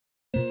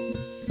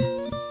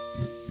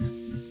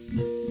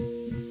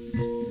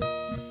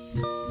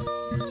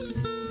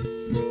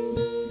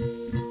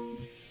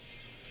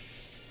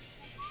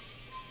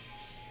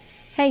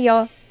Hey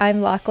y'all,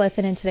 I'm Lachlan,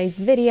 and in today's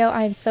video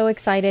I'm so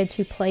excited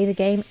to play the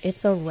game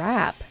It's a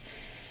Wrap.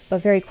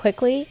 But very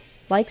quickly,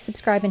 like,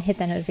 subscribe, and hit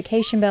that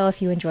notification bell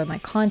if you enjoy my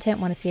content,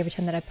 want to see every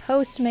time that I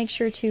post, make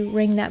sure to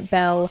ring that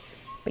bell.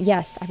 But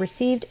yes, I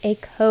received a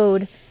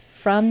code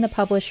from the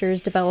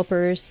publishers,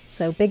 developers,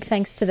 so big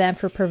thanks to them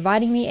for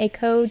providing me a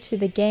code to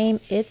the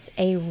game It's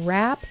a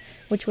Wrap,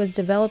 which was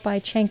developed by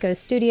Chenko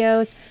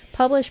Studios,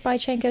 published by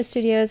Chenko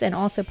Studios, and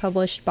also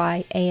published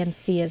by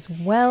AMC as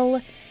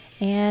well.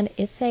 And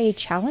it's a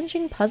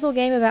challenging puzzle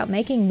game about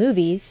making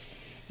movies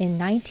in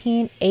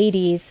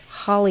 1980s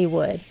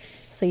Hollywood.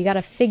 So you got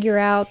to figure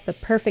out the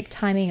perfect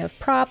timing of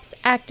props,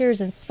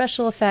 actors, and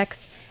special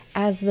effects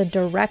as the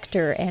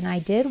director. And I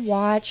did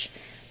watch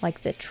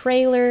like the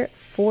trailer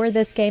for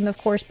this game, of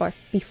course, but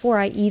before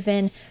I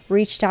even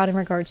reached out in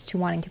regards to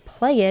wanting to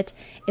play it,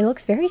 it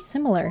looks very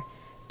similar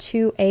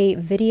to a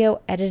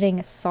video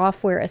editing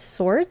software of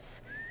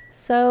sorts.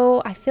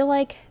 So I feel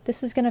like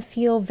this is going to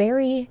feel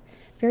very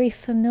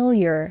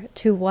familiar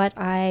to what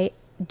I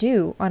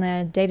do on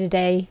a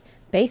day-to-day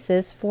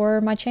basis for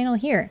my channel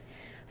here.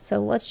 So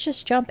let's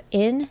just jump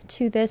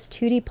into this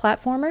 2D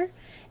platformer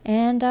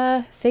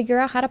and figure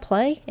out how to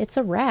play It's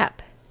a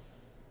Wrap.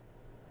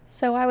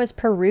 So I was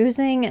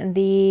perusing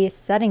the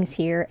settings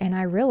here and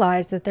I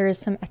realized that there is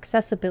some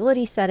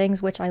accessibility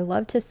settings which I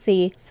love to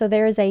see. So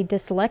there is a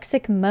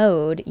dyslexic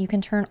mode you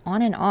can turn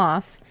on and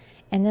off,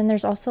 and then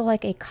there's also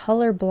like a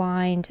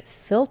colorblind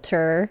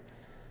filter,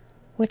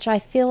 which I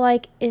feel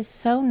like is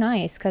so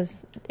nice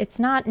because it's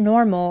not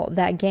normal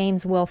that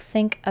games will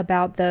think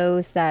about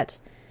those that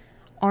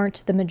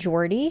aren't the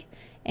majority.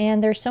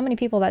 And there's so many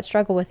people that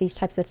struggle with these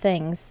types of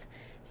things.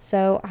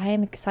 So I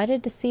am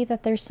excited to see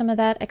that there's some of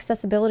that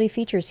accessibility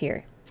features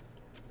here.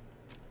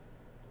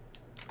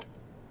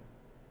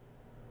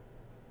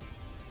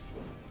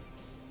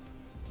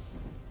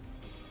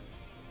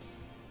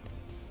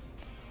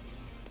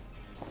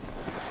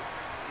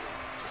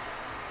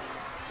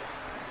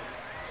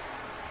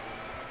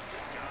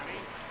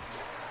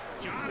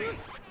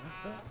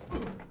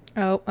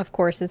 Oh, of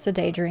course, it's a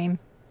daydream.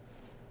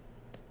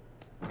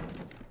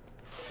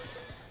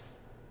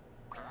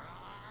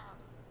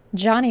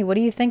 Johnny, what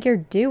do you think you're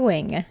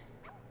doing?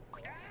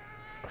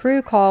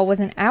 Crew call was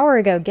an hour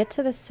ago. Get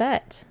to the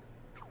set.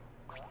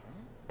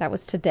 That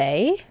was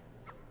today?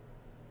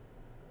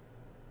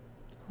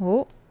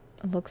 Oh,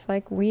 it looks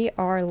like we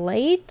are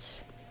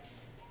late.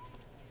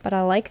 But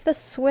I like the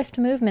swift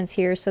movements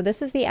here. So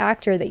this is the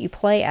actor that you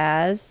play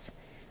as.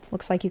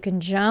 Looks like you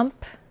can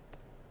jump.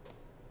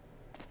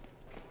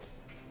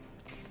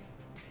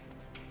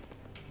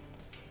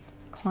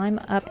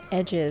 Climb up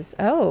edges.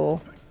 Oh.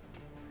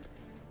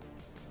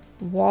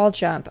 Wall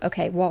jump.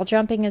 Okay, wall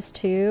jumping is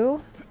 2.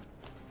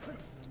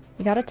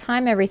 You gotta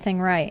time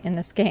everything right in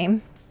this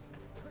game.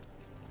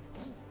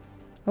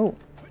 Oh.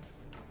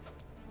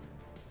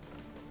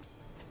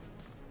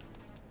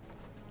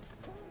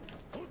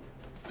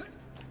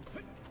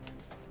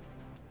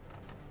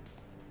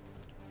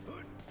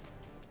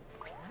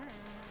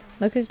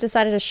 Look who's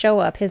decided to show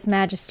up. His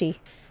Majesty.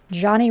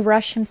 Johnny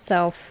Rush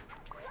himself.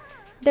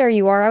 There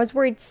you are. I was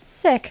worried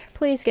sick.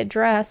 Please get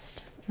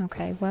dressed.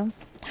 Okay, well.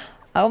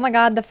 Oh my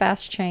god, the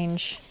fast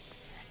change.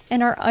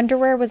 And our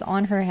underwear was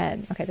on her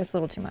head. Okay, that's a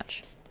little too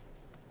much.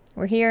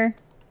 We're here.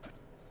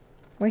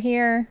 We're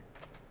here.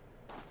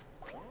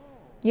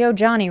 Yo,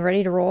 Johnny,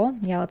 ready to roll?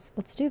 Yeah,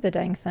 let's do the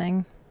dang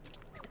thing.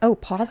 Oh,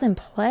 pause and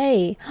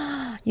play.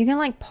 You can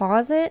like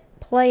pause it,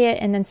 play it,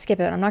 and then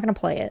skip it. I'm not gonna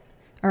play it.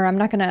 Or I'm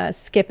not gonna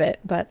skip it,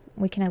 but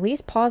we can at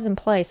least pause and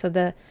play. So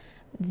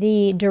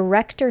the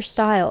director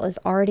style is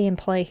already in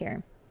play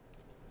here.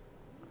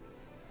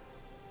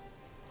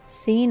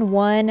 Scene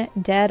 1,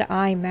 Dead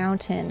Eye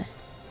Mountain.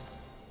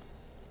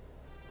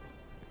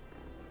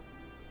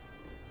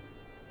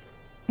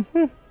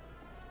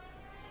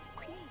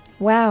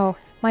 Wow,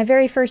 my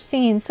very first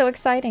scene, so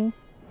exciting.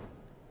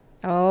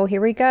 Oh,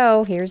 here we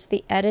go. Here's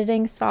the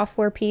editing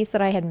software piece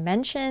that I had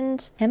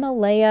mentioned.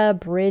 Himalaya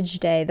Bridge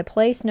Day, the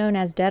place known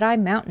as Dead Eye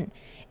Mountain.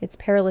 Its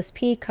perilous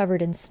peak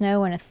covered in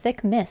snow and a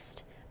thick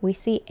mist. We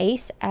see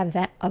Ace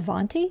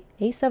Avanti,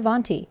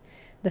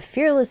 the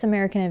fearless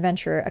American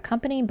adventurer,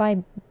 accompanied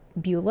by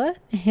Beulah,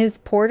 his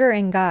porter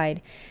and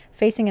guide,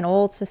 facing an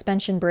old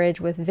suspension bridge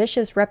with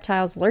vicious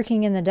reptiles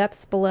lurking in the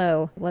depths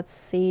below. Let's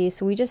see.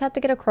 So we just have to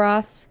get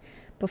across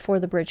before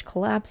the bridge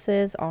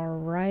collapses. All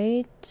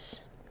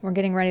right. We're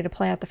getting ready to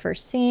play out the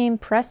first scene.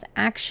 Press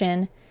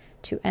action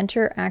to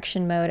enter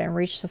action mode and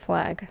reach the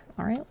flag.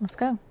 All right, let's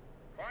go.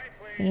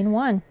 Scene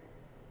 1.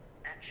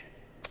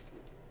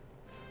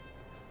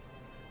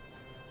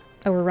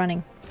 Oh, we're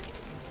running.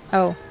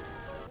 Oh.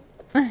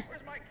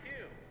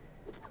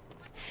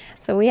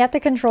 So we have to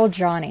control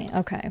Johnny.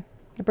 Okay.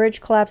 The bridge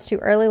collapsed too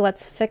early.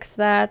 Let's fix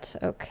that.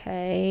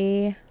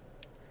 Okay.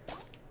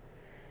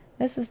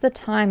 This is the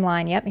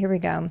timeline. Yep, here we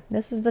go.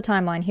 This is the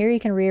timeline. Here you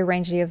can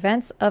rearrange the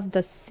events of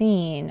the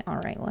scene. All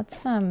right,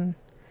 let's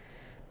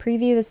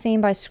preview the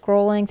scene by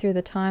scrolling through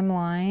the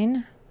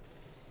timeline.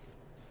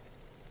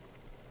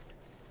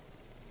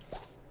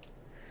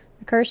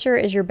 The Cursor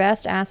is your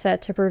best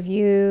asset to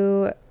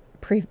preview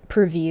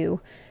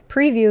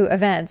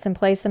events and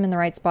place them in the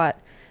right spot.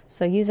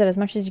 So use it as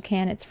much as you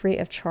can. It's free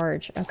of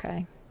charge.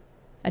 Okay.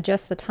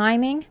 Adjust the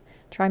timing.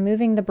 Try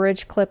moving the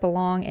bridge clip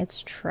along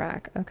its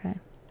track. Okay.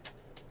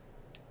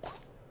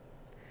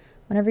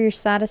 Whenever you're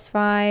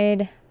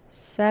satisfied,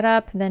 set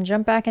up, then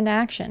jump back into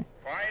action.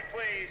 Quiet,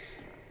 please.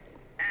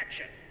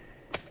 Action.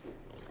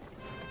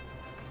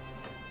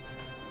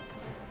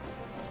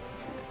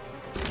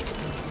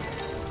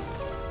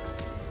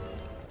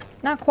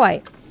 Not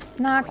quite.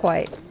 Not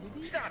quite.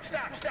 Stop,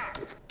 stop, stop.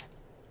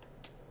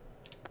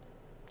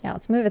 Yeah,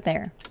 let's move it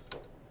there.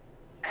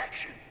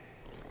 Action.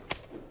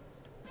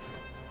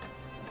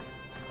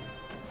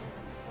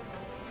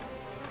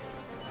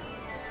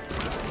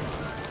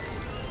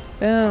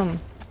 Boom.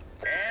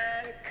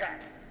 And cut.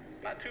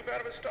 Not too bad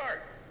of a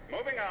start.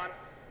 Moving on.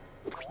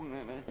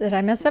 Did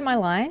I mess up my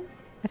line?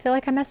 I feel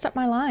like I messed up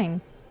my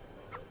line.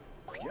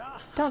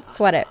 Don't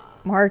sweat it.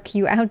 Mark,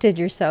 you outdid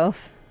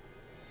yourself.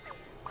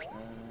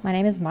 My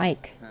name is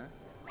Mike.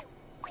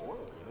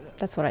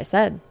 That's what I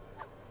said.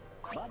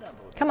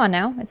 Come on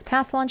now, it's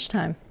past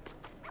lunchtime.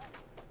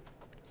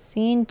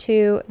 Scene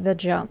 2, the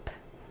jump.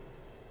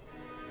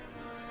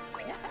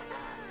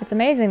 It's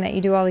amazing that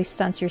you do all these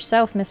stunts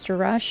yourself, Mr.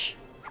 Rush.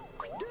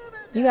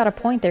 You got a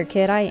point there,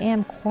 kid. I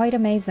am quite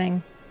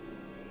amazing.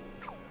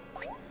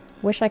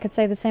 Wish I could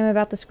say the same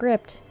about the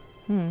script.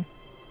 Oh,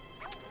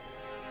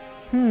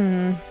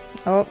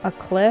 a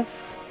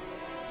cliff.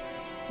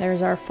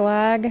 There's our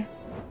flag.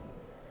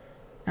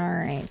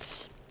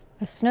 Alright.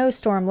 A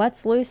snowstorm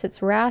lets loose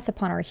its wrath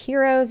upon our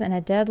heroes, and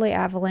a deadly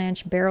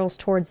avalanche barrels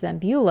towards them.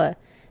 Beulah,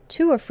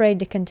 too afraid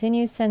to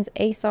continue, sends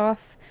Ace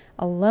off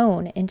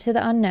alone into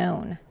the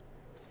unknown.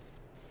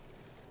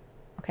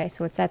 Okay,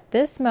 so it's at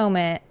this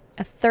moment,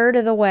 a third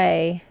of the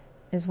way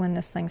is when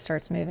this thing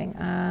starts moving.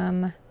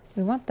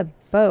 We want the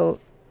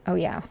boat. Oh,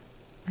 yeah.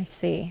 I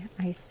see.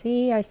 I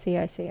see.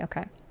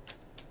 Okay.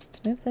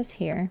 Let's move this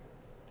here.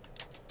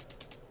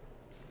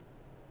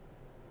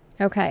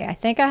 Okay, I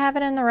think I have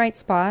it in the right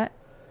spot.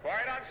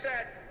 Quiet on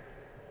set.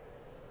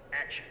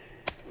 Action.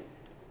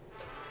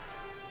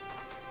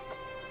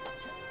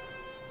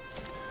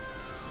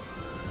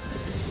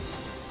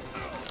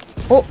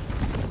 Oh!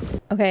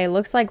 Okay,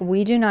 looks like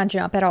we do not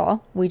jump at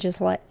all. We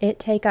just let it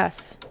take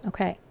us.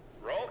 Okay.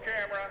 Roll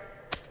camera.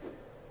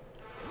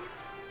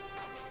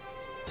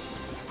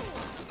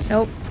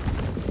 Nope.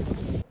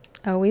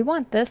 Oh, we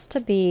want this to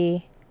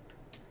be...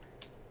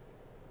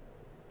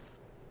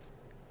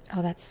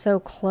 Oh, that's so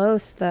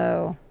close,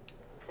 though.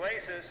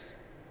 Places.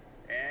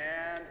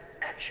 And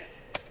action.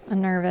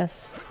 I'm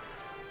nervous.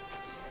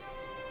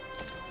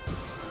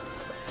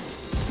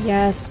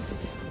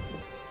 Yes.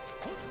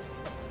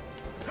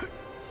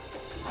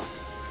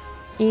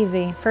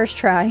 Easy. First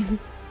try.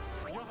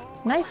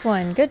 Nice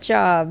one. Good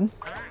job.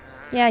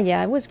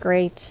 Yeah, it was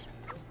great.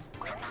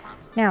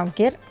 Now,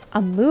 get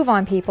a move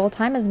on, people.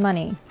 Time is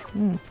money.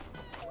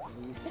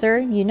 Sir,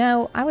 you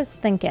know, I was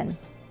thinking.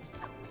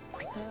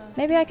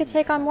 Maybe I could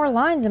take on more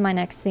lines in my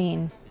next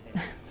scene.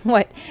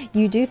 What?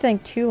 You do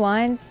think 2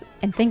 lines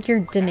and think you're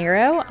De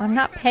Niro? I'm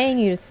not paying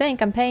you to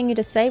think. I'm paying you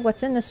to say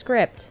what's in the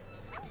script.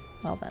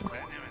 Well then.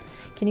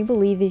 Can you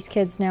believe these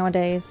kids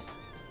nowadays?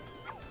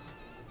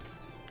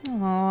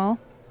 Aww.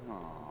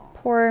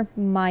 Poor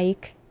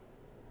Mike.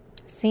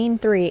 Scene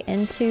 3,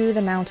 Into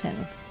the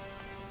Mountain.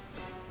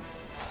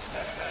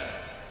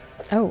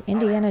 Oh,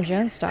 Indiana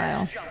Jones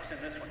style.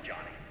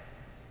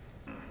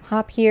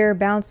 Hop here,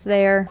 bounce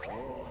there.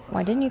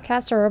 Why didn't you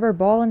cast a rubber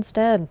ball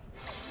instead?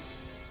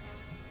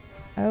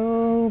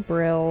 Oh,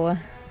 Brill.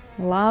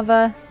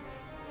 Lava.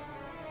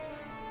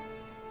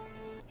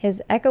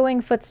 His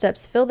echoing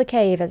footsteps fill the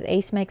cave as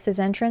Ace makes his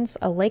entrance.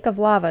 A lake of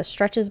lava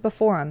stretches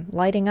before him,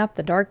 lighting up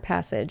the dark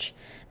passage.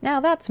 Now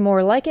that's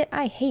more like it.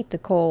 I hate the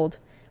cold.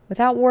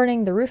 Without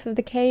warning, the roof of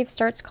the cave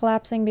starts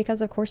collapsing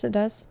because of course it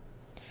does.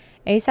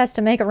 Ace has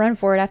to make a run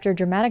for it after a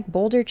dramatic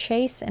boulder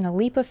chase and a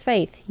leap of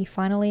faith. He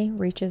finally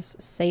reaches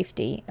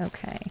safety.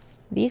 Okay.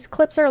 These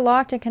clips are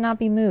locked and cannot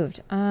be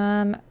moved.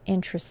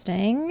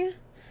 Interesting.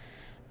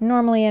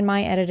 Normally in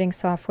my editing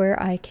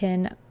software, I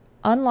can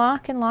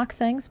unlock and lock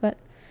things, but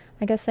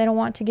I guess they don't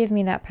want to give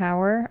me that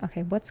power.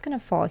 Okay, what's going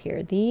to fall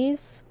here?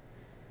 These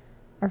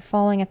are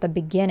falling at the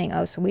beginning.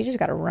 Oh, so we just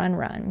got to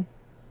run.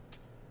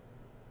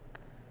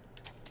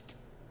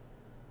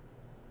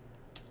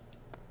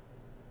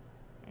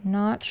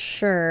 Not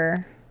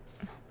sure.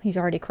 He's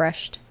already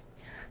crushed.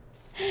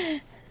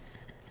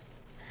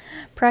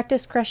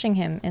 Practice crushing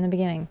him in the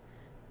beginning.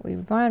 We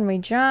run, we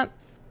jump.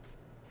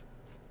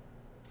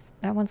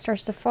 That one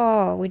starts to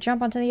fall. We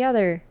jump onto the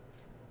other.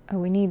 Oh,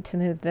 we need to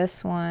move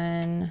this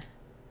one.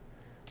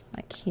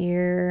 Like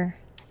here.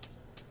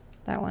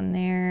 That one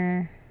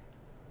there.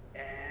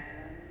 And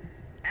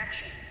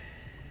action.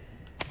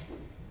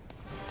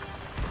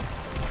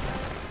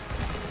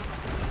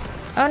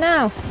 Oh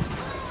no!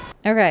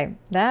 Okay,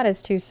 that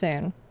is too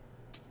soon.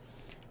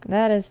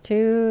 That is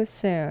too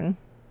soon.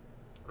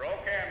 Roll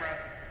camera.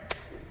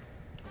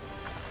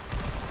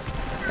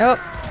 Oh.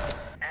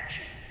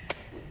 Action.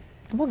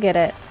 We'll get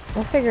it.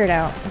 We'll figure it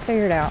out. We'll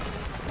figure it out.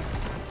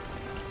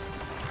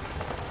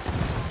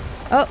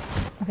 Oh,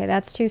 okay,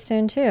 that's too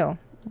soon too.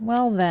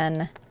 Well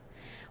then.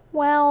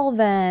 Well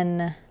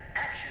then.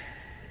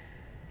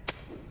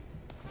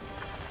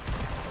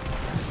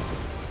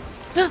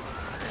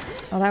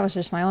 Oh, that was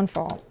just my own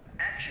fault.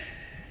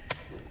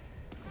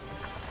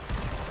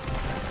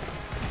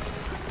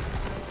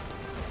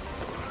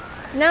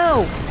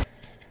 No!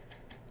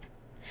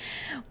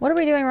 What are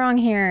we doing wrong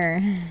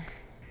here?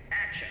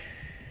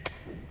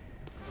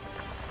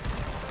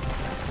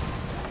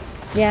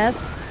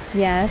 Yes,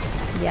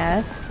 yes,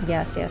 yes,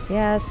 yes, yes,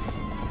 yes.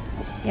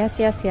 Yes,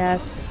 yes,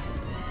 yes.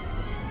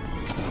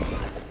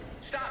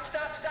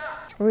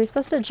 Stop. Were we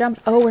supposed to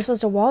jump? Oh, we're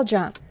supposed to wall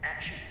jump.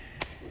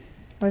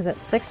 What is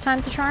it? 6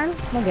 times the charm?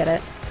 We'll get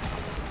it.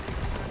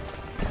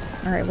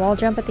 Alright, wall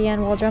jump at the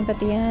end, wall jump at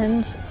the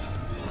end.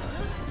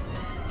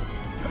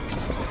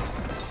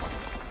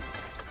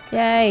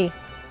 Yay!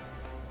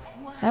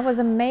 That was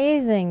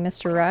amazing,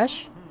 Mr.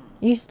 Rush.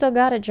 You still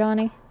got it,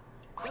 Johnny.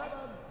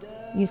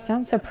 You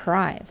sound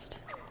surprised.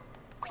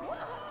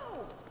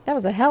 That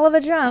was a hell of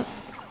a jump.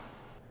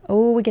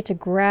 Oh, we get to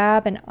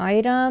grab an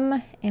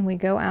item and we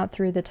go out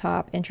through the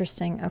top.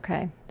 Interesting.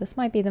 Okay, this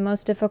might be the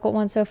most difficult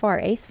one so far.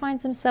 Ace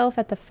finds himself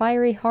at the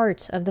fiery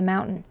heart of the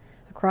mountain.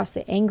 Across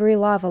the angry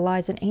lava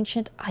lies an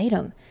ancient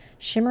item,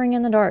 shimmering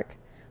in the dark.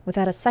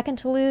 Without a second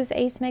to lose,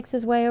 Ace makes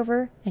his way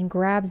over and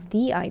grabs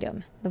the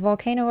item. The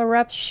volcano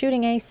erupts,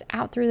 shooting Ace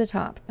out through the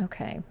top.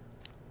 Okay.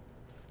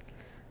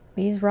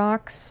 These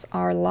rocks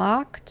are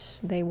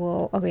locked. They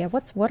will... Oh, yeah,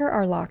 what are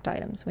our locked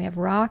items? We have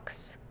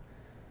rocks.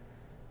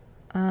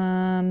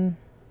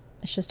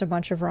 It's just a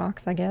bunch of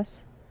rocks, I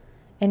guess.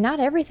 And not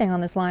everything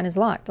on this line is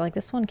locked. Like,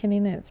 this one can be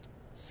moved.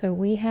 So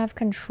we have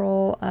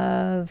control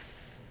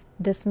of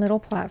this middle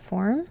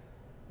platform,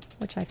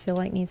 which I feel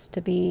like needs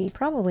to be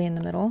probably in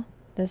the middle.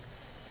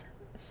 This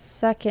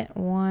second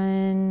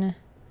one...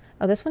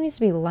 Oh, this one needs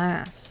to be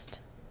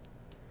last.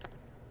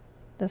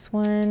 This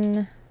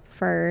one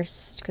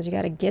first, because you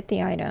got to get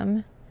the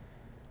item.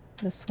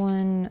 This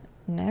one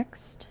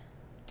next.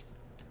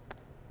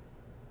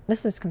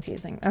 This is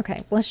confusing.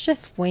 Okay, let's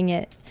just wing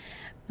it.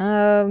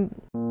 Oh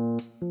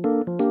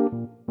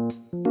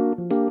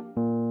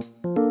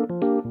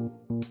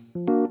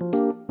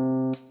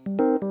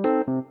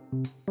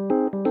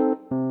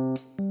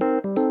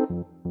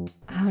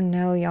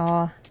no,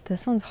 y'all.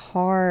 This one's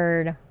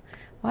hard.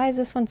 Why is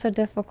this one so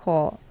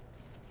difficult?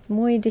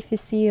 Muy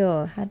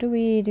difícil. How do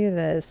we do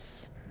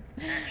this?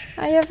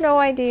 I have no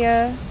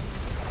idea.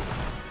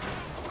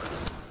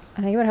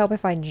 I think it would help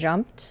if I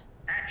jumped.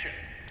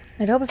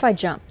 I'd hope if I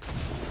jumped.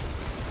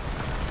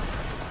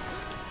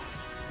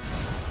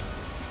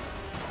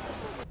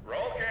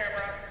 Roll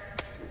camera.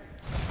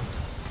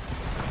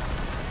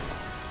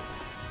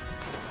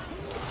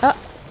 Oh.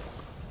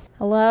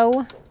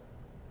 Hello?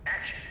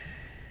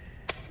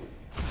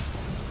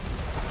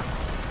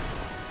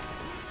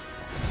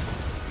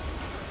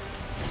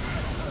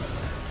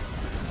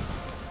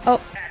 Oh.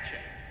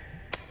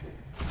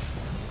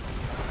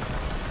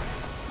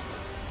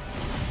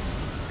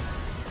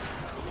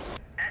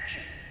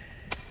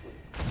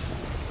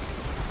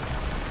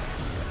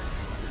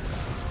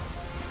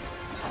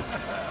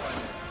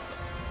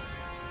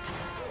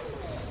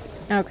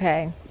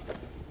 Okay.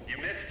 You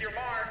missed your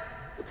mark.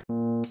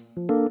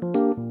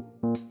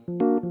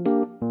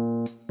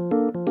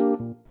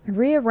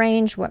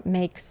 Rearrange what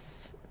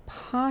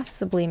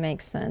possibly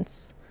makes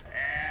sense.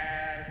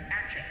 And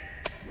action.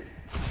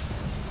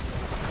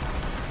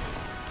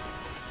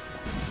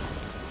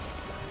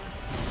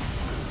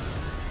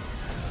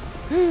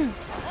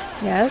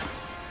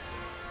 Yes.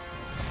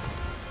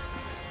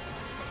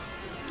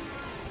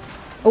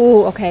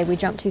 Oh, okay, we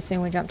jumped too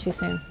soon, we jumped too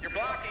soon. Your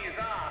blocking is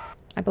off.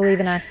 I believe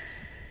in us.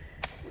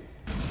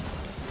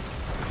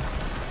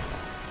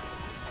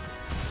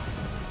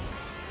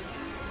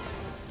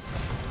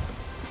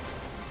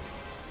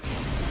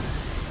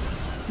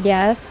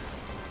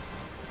 Yes.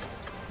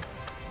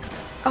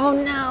 Oh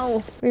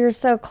no! We were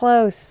so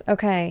close.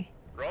 Okay.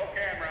 Roll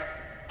camera.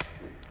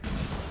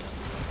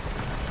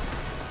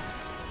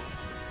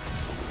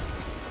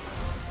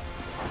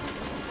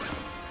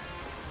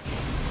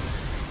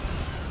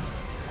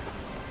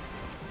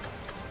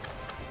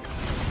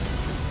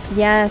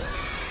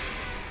 Yes.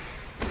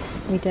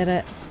 We did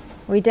it.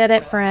 We did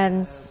it,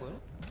 friends.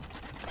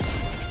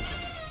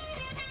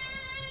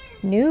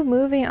 New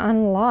movie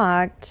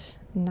unlocked.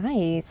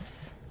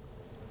 Nice.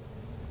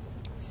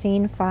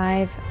 Scene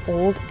 5,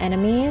 old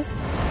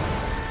enemies.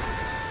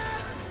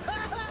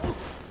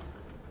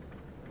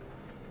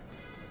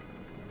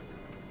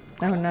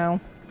 Oh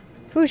no.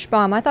 Foosh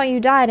Bomb, I thought you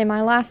died in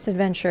my last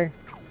adventure.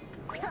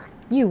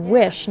 You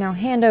wish. Now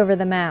hand over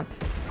the map.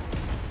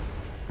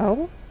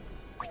 Oh?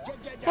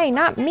 Hey,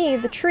 not me,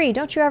 the tree.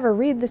 Don't you ever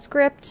read the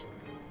script?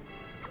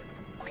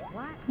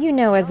 You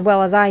know as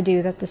well as I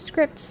do that the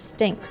script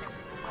stinks.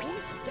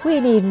 We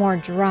need more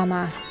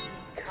drama.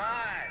 Cut.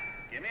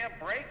 Give me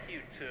a break,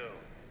 you two.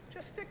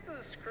 Just stick to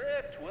the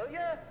script, will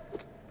ya?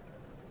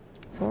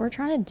 That's what we're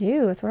trying to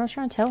do. That's what I was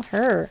trying to tell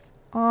her.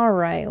 All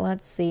right,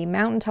 let's see.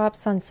 Mountaintop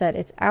sunset.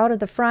 It's out of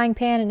the frying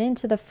pan and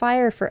into the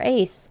fire for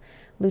Ace.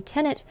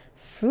 Lieutenant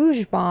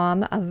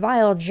Fugbaum, a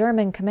vile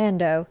German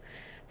commando,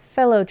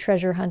 fellow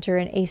treasure hunter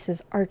and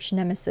Ace's arch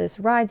nemesis,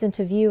 rides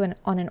into view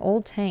on an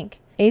old tank.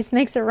 Ace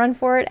makes a run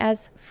for it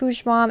as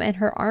Fugbaum and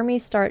her army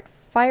start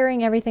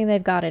firing everything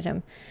they've got at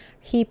him.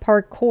 He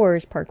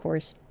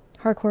parkours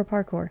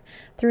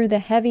through the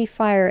heavy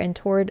fire and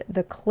toward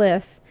the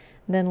cliff,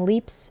 then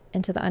leaps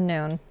into the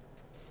unknown.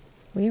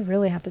 We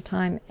really have to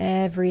time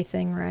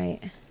everything right.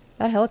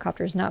 That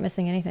helicopter is not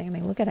missing anything. I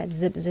mean, look at it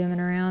zip zooming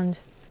around.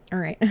 All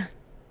right.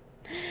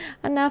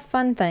 Enough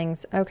fun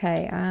things.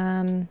 Okay.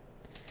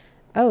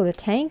 Oh, the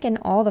tank and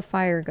all the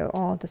fire go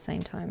all at the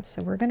same time.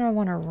 So we're going to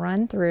want to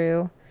run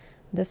through.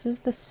 This is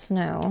the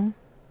snow.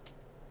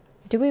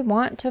 Do we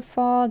want to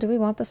fall? Do we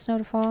want the snow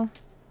to fall?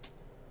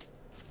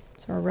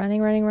 So we're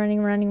running.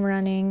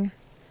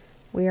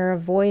 We are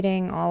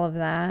avoiding all of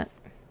that.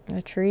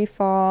 The tree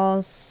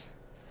falls.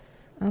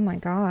 Oh my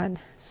god.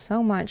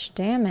 So much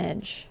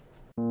damage.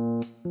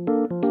 I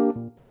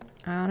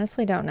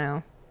honestly don't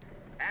know.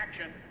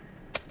 Action.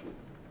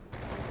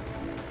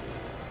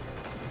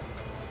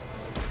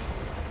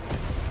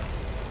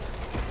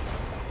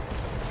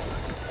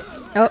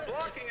 Oh.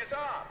 Blocking is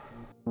off.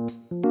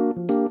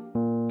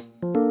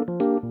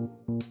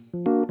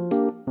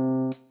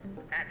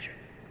 Action.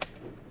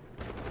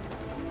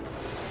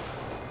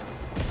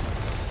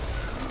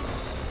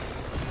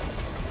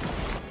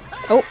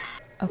 Oh.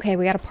 Okay,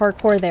 we got a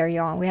parkour there,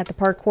 y'all. We had the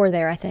parkour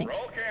there, I think.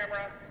 Roll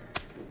camera.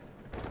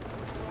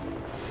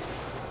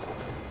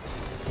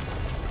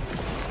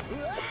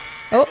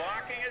 Oh.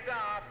 Blocking is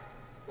off.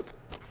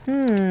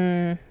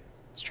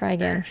 Let's try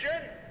again. Action.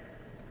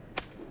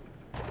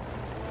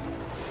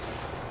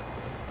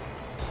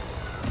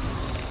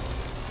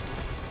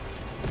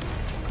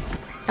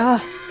 Oh.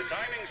 The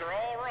timings are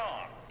all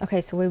wrong.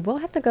 Okay, so we will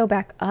have to go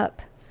back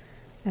up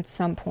at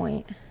some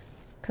point.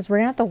 Because we're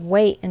going to have to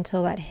wait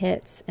until that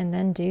hits and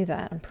then do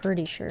that. I'm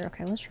pretty sure.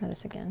 Okay, let's try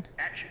this again.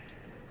 Action.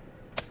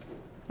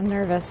 I'm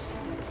nervous.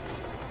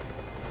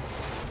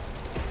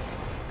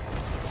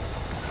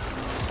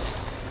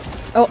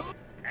 Oh.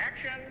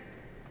 Action.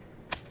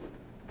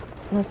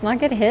 Let's not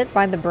get hit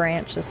by the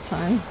branch this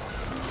time.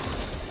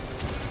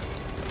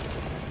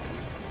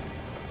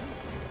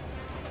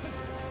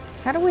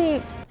 How do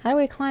we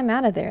climb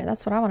out of there?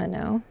 That's what I want to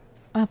know.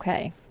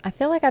 Okay. I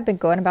feel like I've been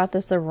going about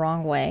this the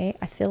wrong way.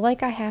 I feel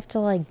like I have to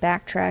like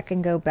backtrack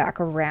and go back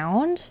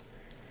around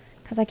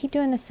because I keep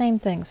doing the same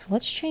thing. So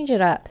let's change it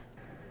up.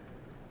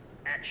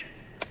 Action.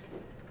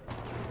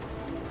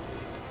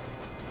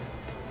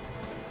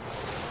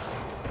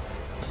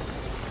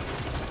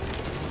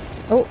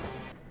 Oh.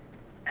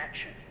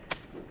 Action.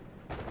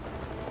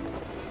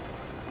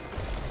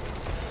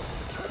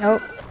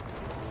 Oh.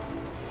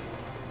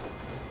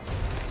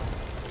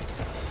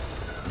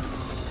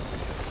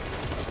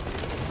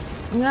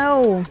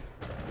 No.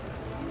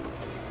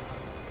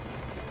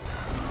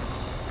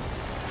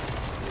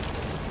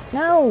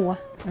 No.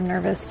 I'm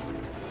nervous.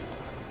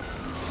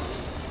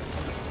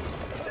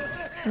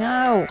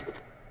 No.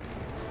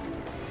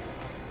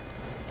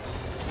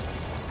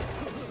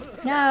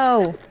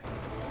 No.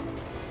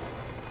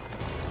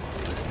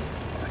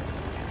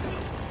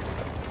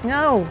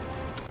 No.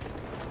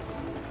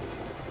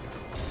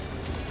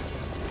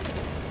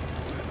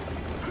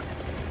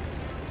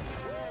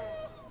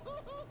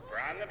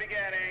 From the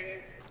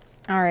beginning.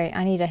 All right,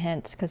 I need a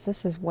hint because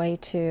this is way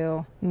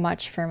too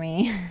much for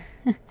me.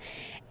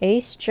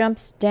 Ace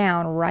jumps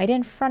down right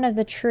in front of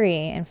the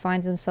tree and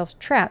finds himself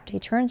trapped. He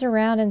turns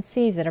around and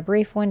sees it, a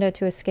brief window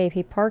to escape.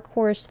 He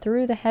parkours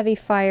through the heavy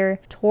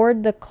fire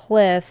toward the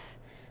cliff,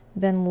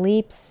 then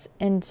leaps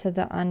into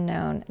the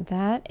unknown.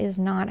 That is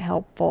not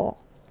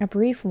helpful. A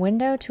brief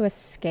window to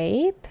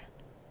escape?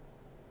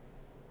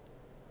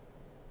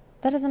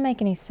 That doesn't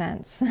make any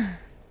sense.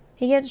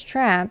 He gets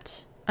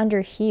trapped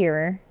under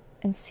here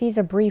and sees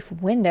a brief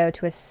window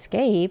to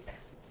escape.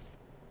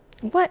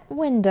 What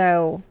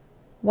window?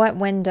 What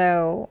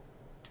window?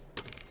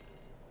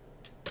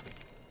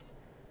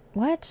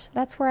 What?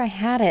 That's where I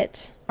had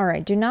it.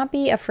 Alright, do not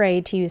be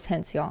afraid to use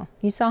hints, y'all.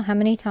 You saw how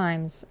many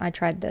times I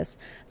tried this.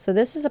 So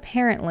this is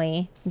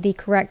apparently the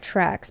correct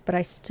tracks, but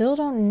I still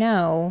don't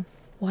know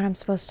what I'm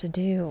supposed to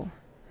do.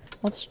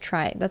 Let's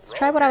try it. Let's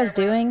try what I was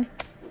doing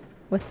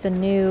with the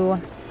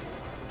new...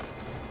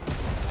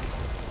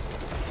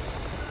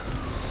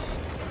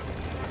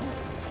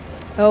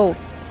 Oh,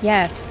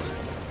 yes.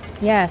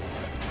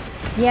 Yes.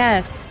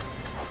 Yes.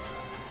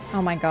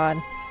 Oh my god.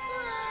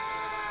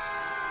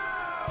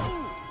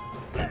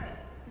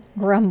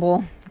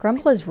 Grumble.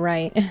 Grumble is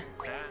right.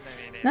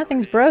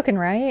 Nothing's broken,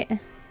 right?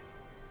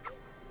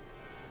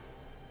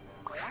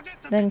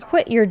 Then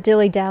quit your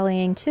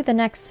dilly-dallying to the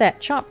next set.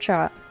 Chop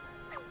chop.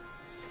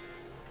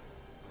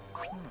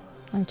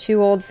 I'm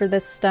too old for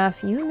this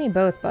stuff. You and me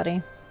both,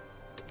 buddy.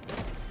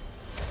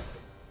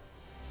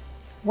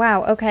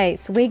 Wow, okay,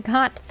 so we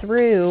got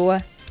through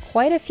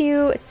quite a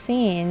few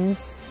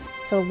scenes.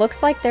 So it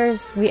looks like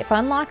we've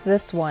unlocked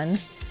this one.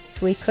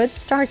 So we could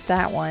start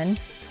that one.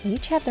 They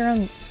each have their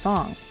own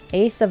song.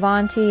 Ace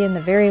Avanti and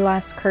the Very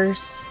Last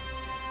Curse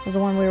was the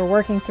one we were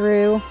working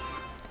through.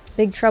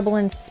 Big Trouble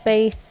in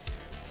Space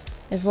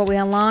is what we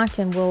unlocked,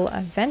 and we'll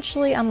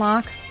eventually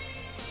unlock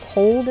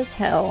Cold as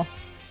Hell.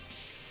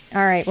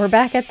 Alright, we're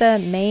back at the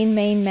main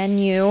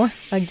menu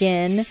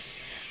again.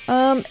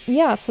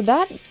 Yeah, so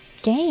that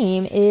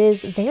game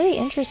is very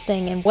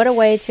interesting, and what a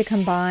way to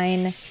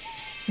combine,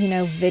 you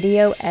know,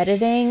 video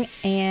editing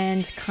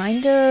and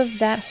kind of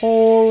that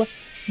whole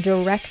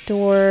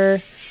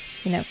director,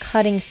 you know,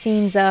 cutting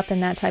scenes up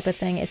and that type of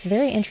thing. It's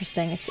very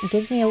interesting. It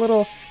gives me a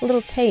little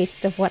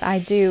taste of what I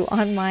do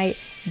on my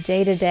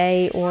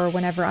day-to-day or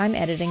whenever I'm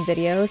editing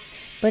videos,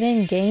 but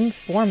in game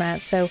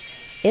format. So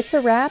it's a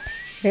wrap.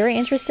 Very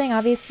interesting.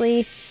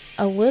 Obviously,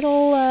 a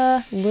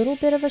little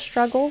bit of a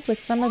struggle with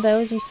some of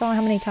those. You saw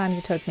how many times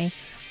it took me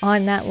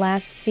on that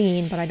last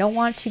scene, but I don't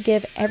want to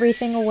give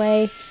everything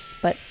away.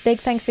 But big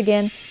thanks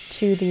again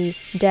to the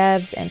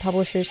devs and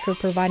publishers for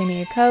providing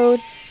me a code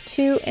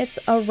to It's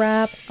a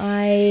Wrap.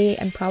 I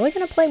am probably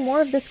going to play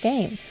more of this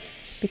game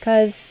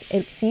because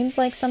it seems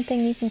like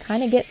something you can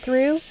kind of get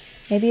through.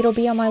 Maybe it'll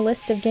be on my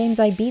list of games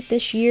I beat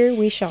this year.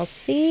 We shall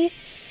see.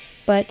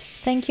 But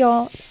thank you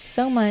all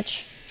so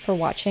much for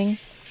watching.